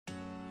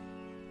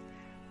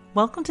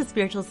Welcome to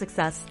Spiritual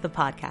Success, the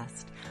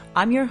podcast.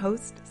 I'm your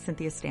host,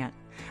 Cynthia Stant.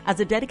 As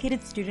a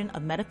dedicated student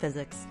of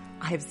metaphysics,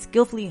 I have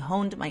skillfully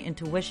honed my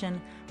intuition,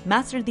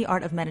 mastered the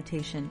art of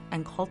meditation,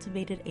 and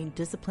cultivated a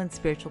disciplined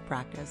spiritual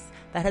practice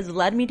that has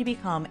led me to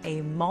become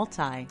a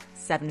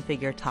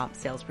multi-seven-figure top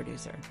sales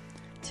producer.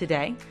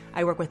 Today,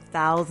 I work with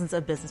thousands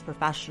of business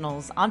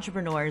professionals,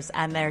 entrepreneurs,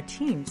 and their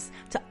teams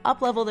to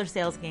up-level their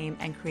sales game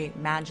and create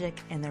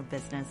magic in their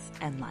business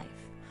and life.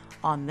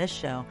 On this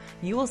show,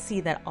 you will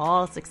see that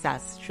all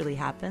success truly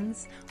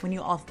happens when you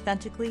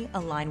authentically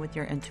align with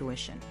your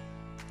intuition.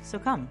 So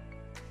come,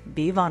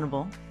 be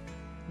vulnerable,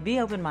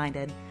 be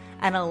open-minded,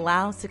 and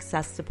allow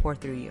success to pour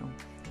through you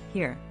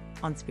here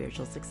on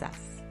Spiritual Success.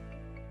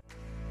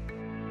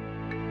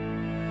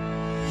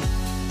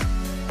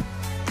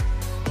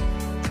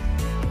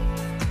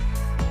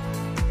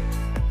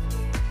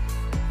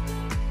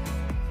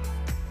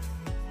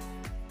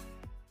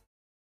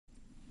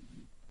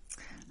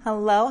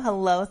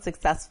 Hello,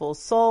 successful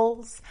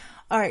souls.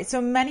 All right,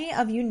 so many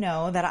of you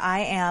know that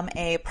I am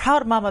a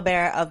proud mama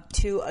bear of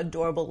two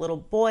adorable little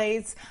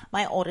boys.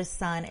 My oldest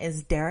son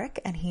is Derek,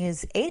 and he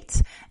is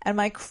 8. And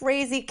my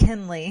crazy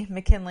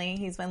McKinley,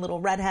 he's my little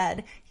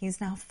redhead.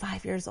 He's now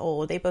 5 years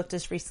old. They both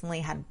just recently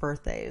had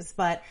birthdays.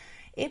 But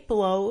it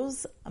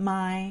blows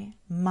my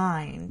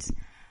mind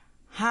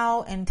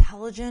how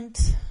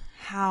intelligent,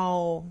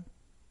 how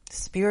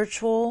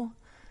spiritual,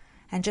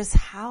 and just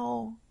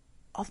how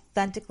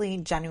authentically,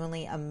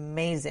 genuinely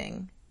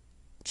amazing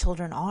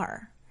children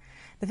are.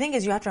 The thing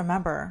is, you have to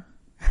remember,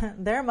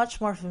 they're much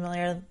more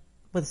familiar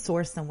with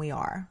Source than we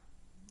are.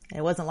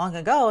 It wasn't long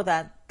ago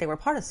that they were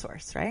part of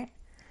Source, right?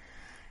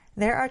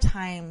 There are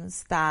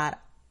times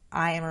that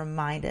I am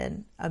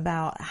reminded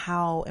about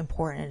how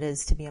important it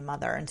is to be a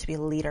mother and to be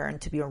a leader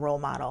and to be a role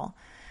model.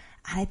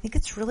 And I think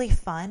it's really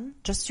fun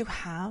just to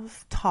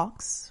have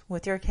talks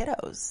with your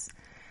kiddos.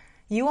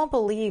 You won't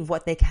believe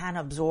what they can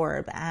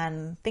absorb,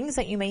 and things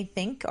that you may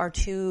think are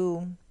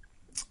too,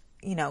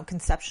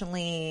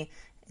 conceptually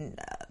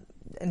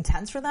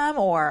intense for them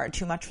or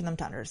too much for them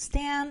to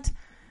understand,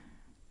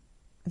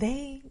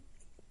 they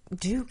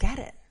do get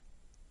it.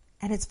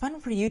 And it's fun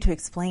for you to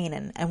explain.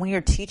 And when you're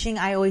teaching,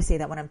 I always say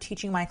that when I'm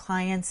teaching my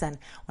clients and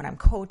when I'm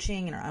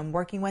coaching and I'm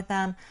working with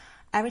them,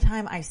 every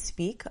time I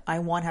speak, I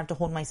have to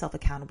hold myself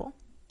accountable,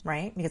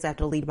 right? Because I have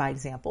to lead by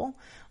example.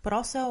 But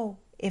also,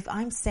 if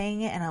I'm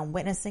saying it and I'm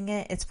witnessing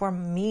it, it's for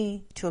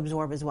me to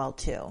absorb as well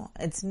too.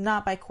 It's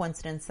not by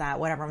coincidence that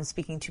whatever I'm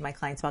speaking to my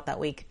clients about that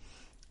week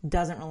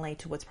doesn't relate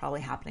to what's probably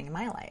happening in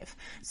my life.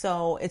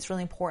 So it's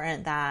really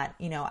important that,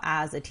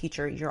 as a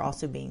teacher, you're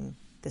also being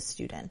the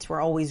student. We're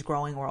always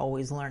growing, we're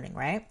always learning,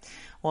 right?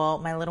 Well,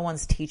 my little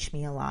ones teach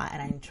me a lot,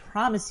 and I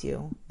promise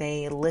you,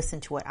 they listen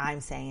to what I'm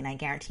saying, and I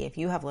guarantee if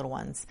you have little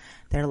ones,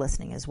 they're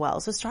listening as well.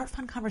 So start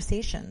fun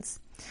conversations.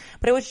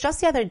 But it was just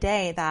the other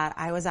day that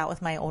I was out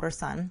with my older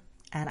son,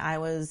 and I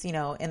was,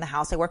 in the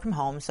house. I work from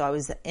home, so I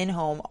was in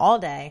home all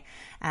day,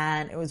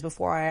 and it was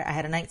before I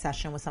had a night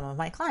session with some of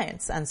my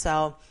clients. And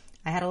so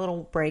I had a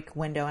little break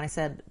window, and I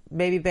said,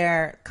 "Baby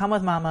bear, come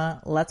with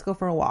mama. Let's go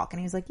for a walk." And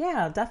he was like,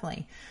 "Yeah,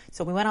 definitely."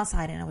 So we went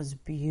outside, and it was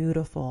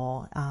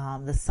beautiful.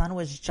 The sun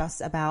was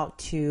just about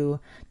to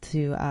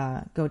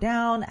go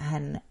down,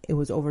 and it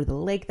was over the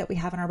lake that we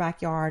have in our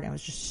backyard. And it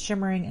was just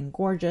shimmering and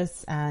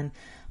gorgeous, and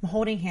I'm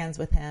holding hands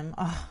with him.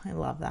 Oh, I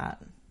love that.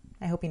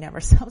 I hope he never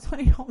stops when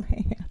I hold my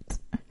hand.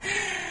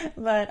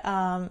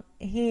 But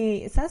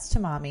he says to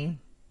mommy,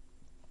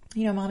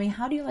 "Mommy,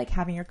 how do you like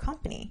having your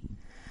company?"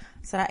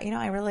 I said,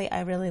 I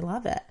really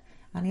love it.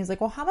 And he's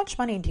like, "Well, how much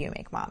money do you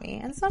make, mommy?"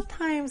 And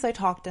sometimes I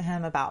talk to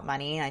him about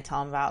money, and I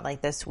tell him about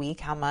like this week,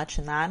 how much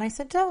and that. And I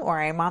said, "Don't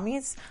worry,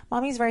 mommy's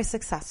very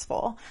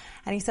successful."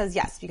 And he says,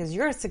 "Yes, because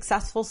you're a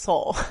successful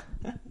soul."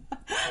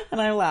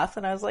 And I laughed,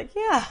 and I was like,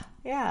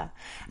 yeah.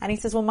 And he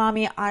says, "Well,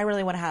 mommy, I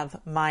really want to have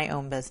my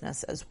own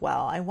business as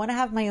well. I want to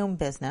have my own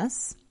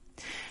business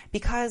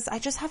because I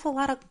just have a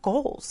lot of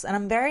goals, and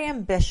I'm very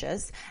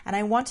ambitious, and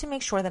I want to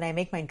make sure that I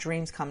make my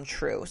dreams come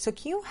true. So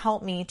can you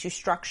help me to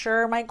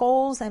structure my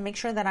goals and make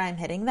sure that I'm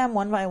hitting them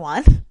one by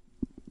one?"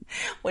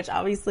 Which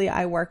obviously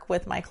I work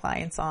with my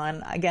clients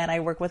on. Again,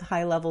 I work with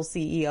high-level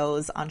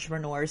CEOs,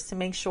 entrepreneurs, to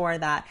make sure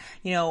that,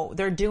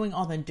 they're doing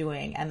all the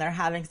doing and they're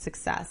having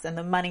success and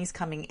the money's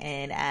coming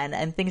in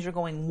and things are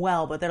going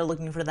well, but they're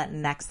looking for that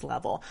next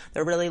level.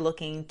 They're really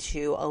looking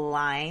to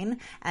align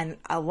and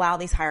allow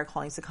these higher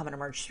callings to come and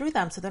emerge through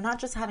them. So they're not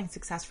just having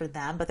success for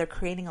them, but they're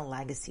creating a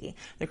legacy.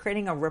 They're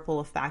creating a ripple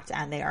effect,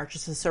 and they are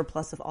just a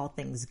surplus of all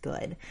things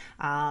good.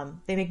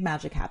 They make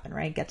magic happen,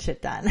 right? Get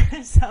shit done.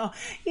 So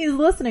he's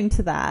listening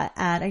to that.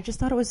 And I just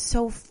thought it was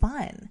so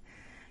fun.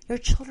 Your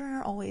children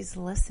are always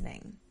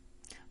listening.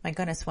 My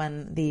goodness,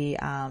 when the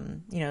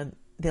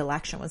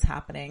election was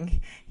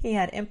happening, he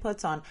had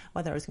inputs on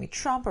whether it was going to be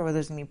Trump or whether it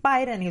was going to be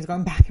Biden. He was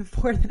going back and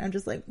forth. And I'm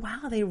just like,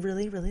 wow, they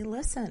really, really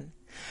listen.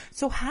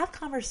 So have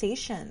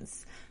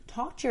conversations.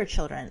 Talk to your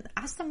children.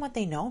 Ask them what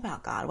they know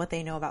about God, what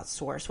they know about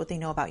source, what they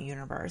know about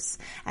universe,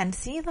 and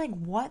see like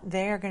what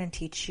they're going to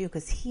teach you,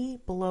 because he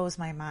blows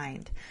my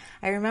mind.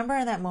 I remember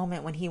in that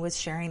moment when he was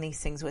sharing these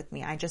things with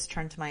me, I just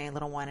turned to my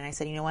little one and I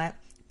said, you know what?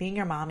 Being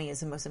your mommy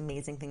is the most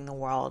amazing thing in the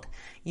world.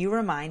 You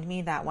remind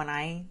me that when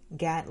I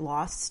get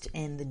lost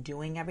in the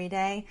doing every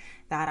day,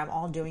 that I'm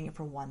all doing it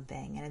for one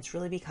thing. And it's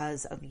really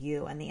because of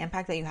you and the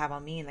impact that you have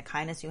on me and the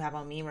kindness you have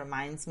on me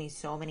reminds me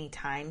so many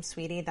times,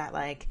 sweetie, that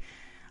like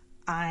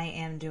I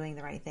am doing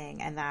the right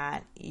thing and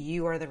that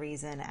you are the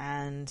reason.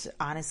 And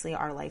honestly,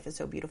 our life is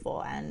so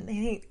beautiful. And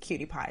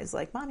Cutie Pie is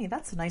like, Mommy,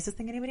 that's the nicest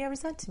thing anybody ever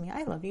said to me.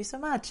 I love you so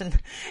much. And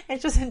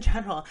it's just in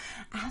general,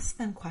 ask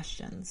them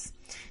questions.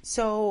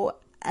 So,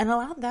 and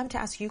allow them to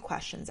ask you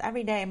questions.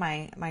 Every day,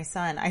 my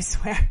son, I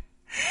swear,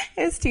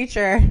 his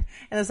teacher in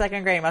the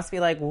second grade must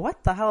be like,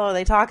 what the hell are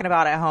they talking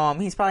about at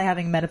home? He's probably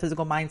having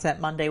Metaphysical Mindset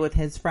Monday with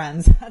his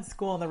friends at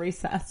school in the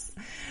recess.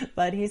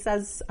 But he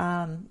says,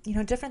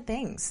 different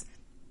things.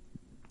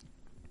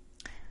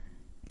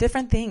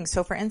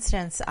 So for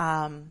instance,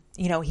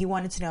 he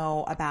wanted to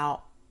know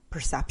about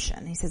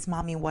perception. He says,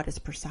 Mommy, what is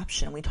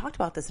perception? We talked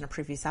about this in a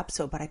previous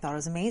episode, but I thought it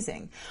was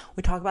amazing.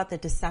 We talked about the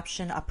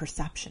deception of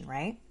perception,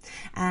 right?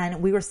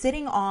 And we were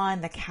sitting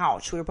on the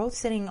couch. We were both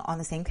sitting on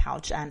the same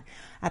couch. And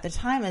at the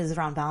time it was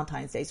around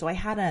Valentine's Day. So I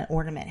had an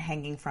ornament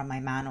hanging from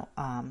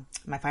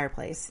my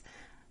fireplace,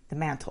 the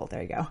mantle.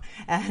 There you go.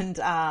 And,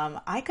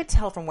 I could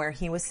tell from where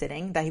he was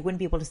sitting that he wouldn't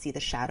be able to see the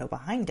shadow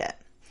behind it.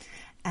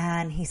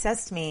 And he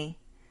says to me,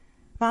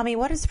 Mommy,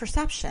 what is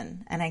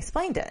perception? And I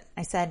explained it.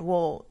 I said,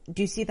 well,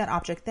 do you see that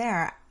object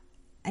there?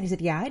 And he said,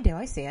 yeah, I do.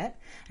 I see it. And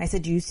I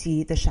said, do you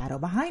see the shadow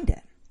behind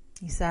it?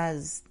 He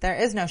says, there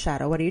is no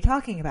shadow. What are you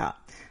talking about?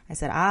 I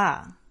said,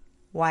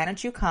 why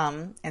don't you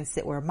come and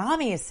sit where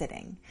Mommy is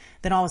sitting?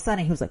 Then all of a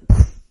sudden he was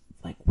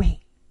like,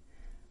 wait,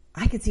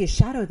 I could see a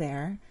shadow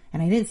there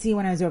and I didn't see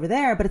when I was over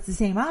there, but it's the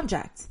same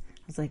object.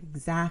 I was like,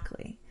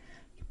 exactly.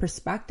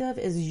 Perspective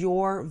is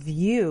your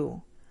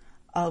view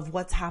of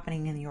what's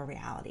happening in your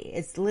reality.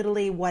 It's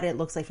literally what it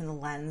looks like from the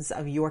lens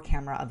of your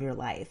camera of your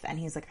life. And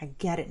he's like, I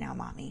get it now,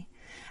 Mommy.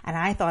 And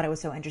I thought it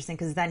was so interesting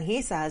because then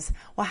he says,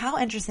 well, how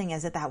interesting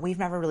is it that we've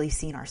never really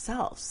seen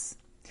ourselves?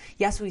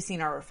 Yes, we've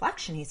seen our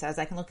reflection. He says,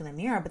 I can look in the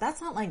mirror, but that's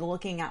not like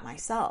looking at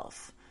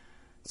myself.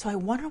 So I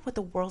wonder what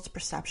the world's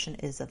perception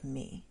is of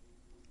me.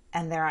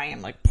 And there I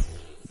am like,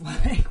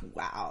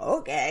 wow,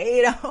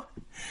 okay,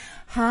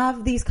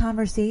 have these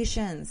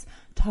conversations.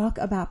 Talk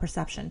about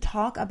perception,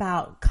 talk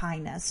about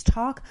kindness,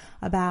 talk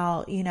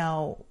about,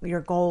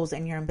 your goals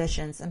and your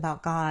ambitions,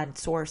 about God,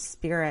 source,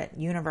 spirit,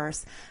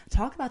 universe.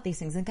 Talk about these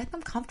things and get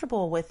them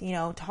comfortable with,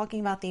 talking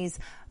about these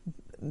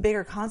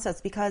bigger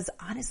concepts, because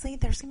honestly,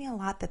 there's going to be a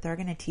lot that they're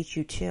going to teach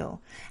you too.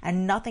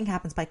 And nothing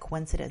happens by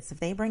coincidence. If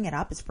they bring it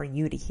up, it's for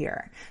you to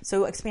hear.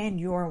 So expand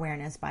your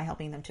awareness by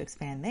helping them to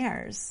expand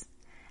theirs.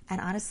 And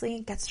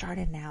honestly, get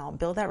started now.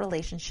 Build that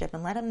relationship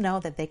and let them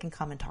know that they can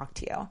come and talk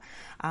to you.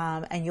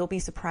 And you'll be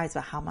surprised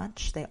about how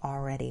much they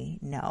already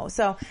know.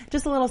 So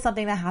just a little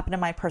something that happened in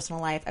my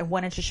personal life I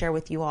wanted to share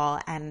with you all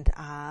and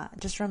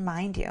just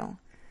remind you.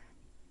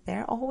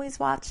 They're always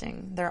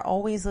watching. They're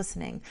always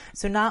listening.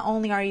 So not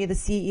only are you the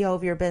CEO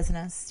of your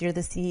business, you're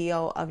the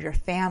CEO of your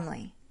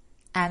family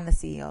and the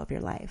CEO of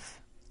your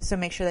life. So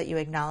make sure that you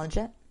acknowledge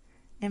it,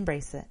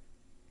 embrace it,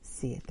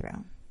 see it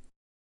through.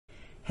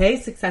 Hey,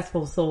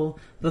 successful soul.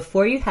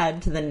 Before you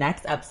head to the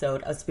next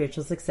episode of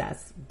Spiritual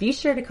Success, be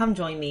sure to come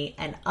join me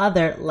and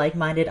other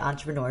like-minded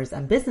entrepreneurs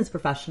and business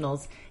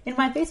professionals in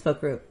my Facebook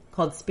group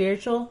called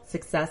Spiritual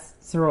Success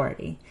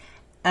Sorority.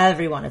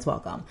 Everyone is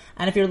welcome.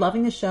 And if you're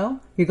loving the show,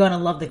 you're going to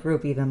love the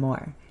group even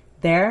more.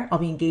 There, I'll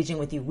be engaging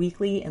with you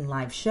weekly in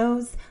live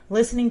shows,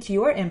 listening to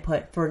your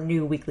input for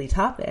new weekly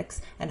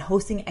topics, and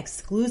hosting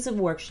exclusive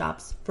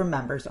workshops for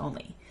members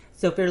only.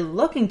 So if you're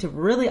looking to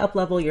really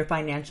up-level your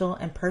financial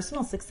and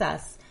personal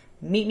success,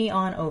 meet me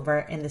on over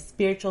in the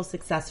Spiritual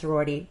Success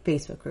Sorority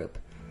Facebook group.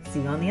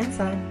 See you on the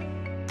inside.